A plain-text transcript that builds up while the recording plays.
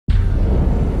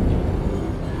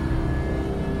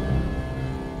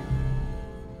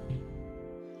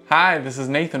Hi, this is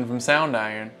Nathan from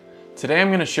Soundiron. Today I'm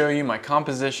going to show you my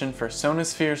composition for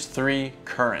Sonespheres 3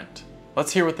 Current.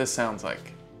 Let's hear what this sounds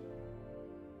like.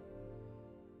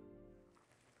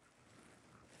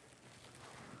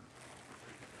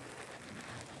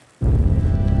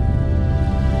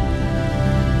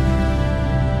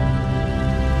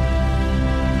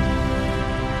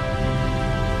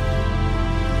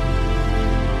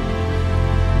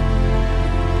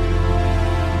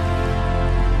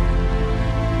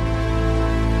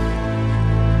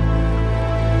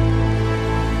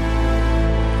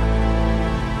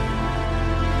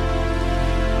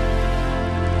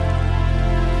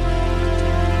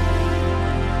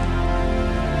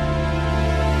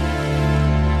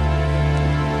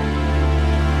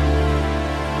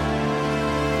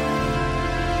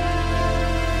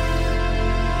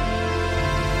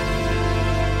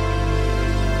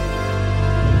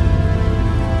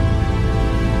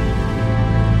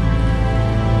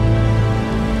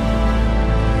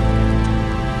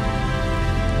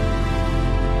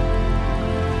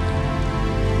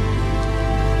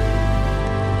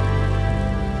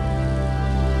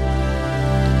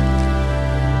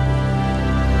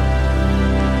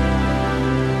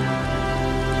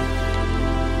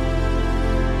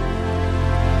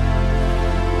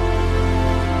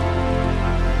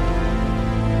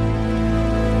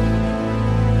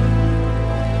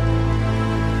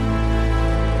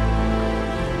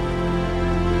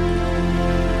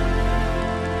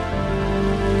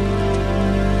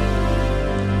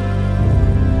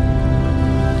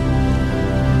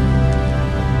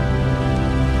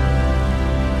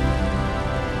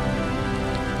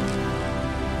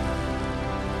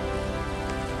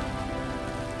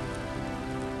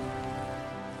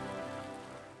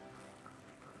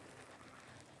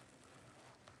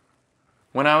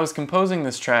 When I was composing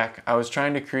this track, I was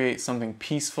trying to create something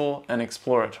peaceful and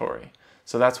exploratory,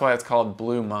 so that's why it's called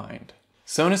Blue Mind.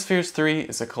 Sonespheres 3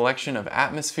 is a collection of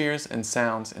atmospheres and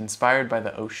sounds inspired by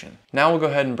the ocean. Now we'll go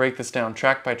ahead and break this down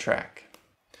track by track.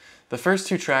 The first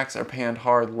two tracks are panned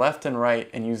hard left and right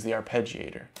and use the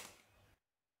arpeggiator.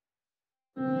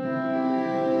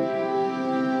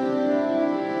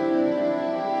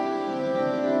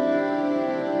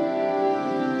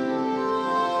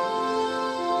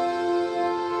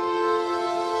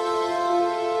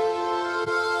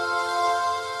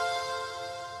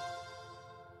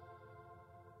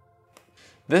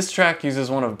 This track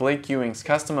uses one of Blake Ewing's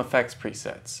custom effects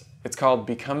presets. It's called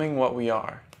Becoming What We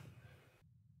Are.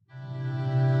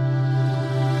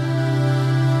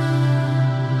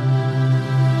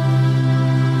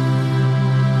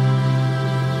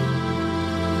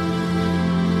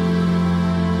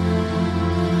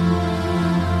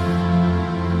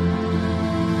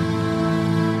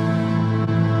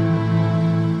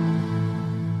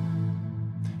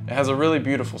 It has a really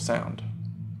beautiful sound.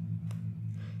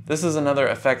 This is another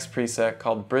effects preset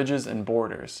called Bridges and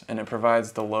Borders, and it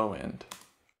provides the low end.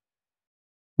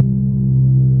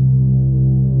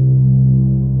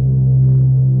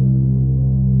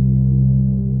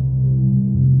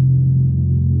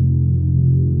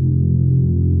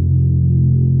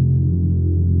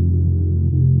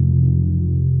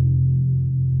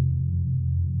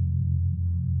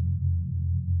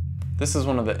 This is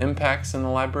one of the impacts in the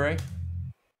library.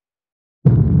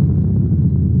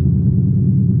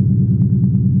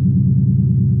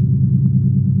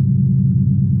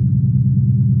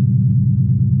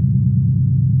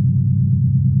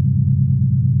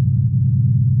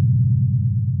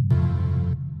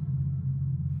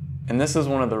 And this is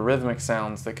one of the rhythmic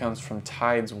sounds that comes from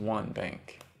Tide's 1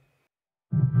 bank.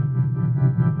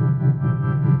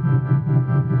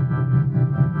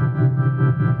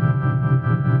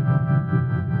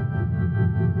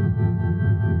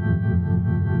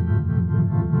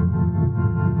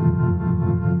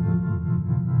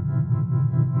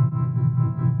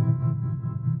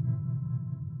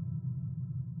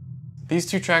 These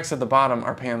two tracks at the bottom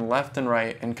are panned left and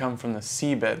right and come from the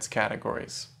seabeds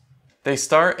categories. They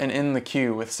start and end the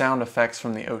cue with sound effects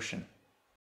from the ocean.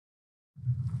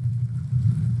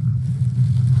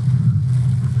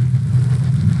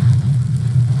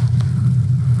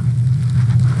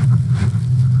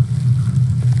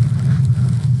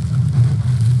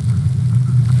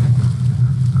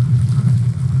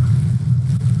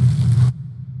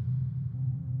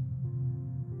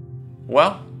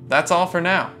 Well, that's all for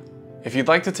now. If you'd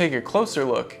like to take a closer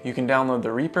look, you can download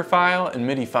the Reaper file and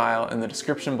MIDI file in the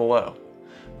description below.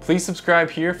 Please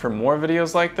subscribe here for more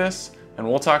videos like this, and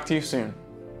we'll talk to you soon.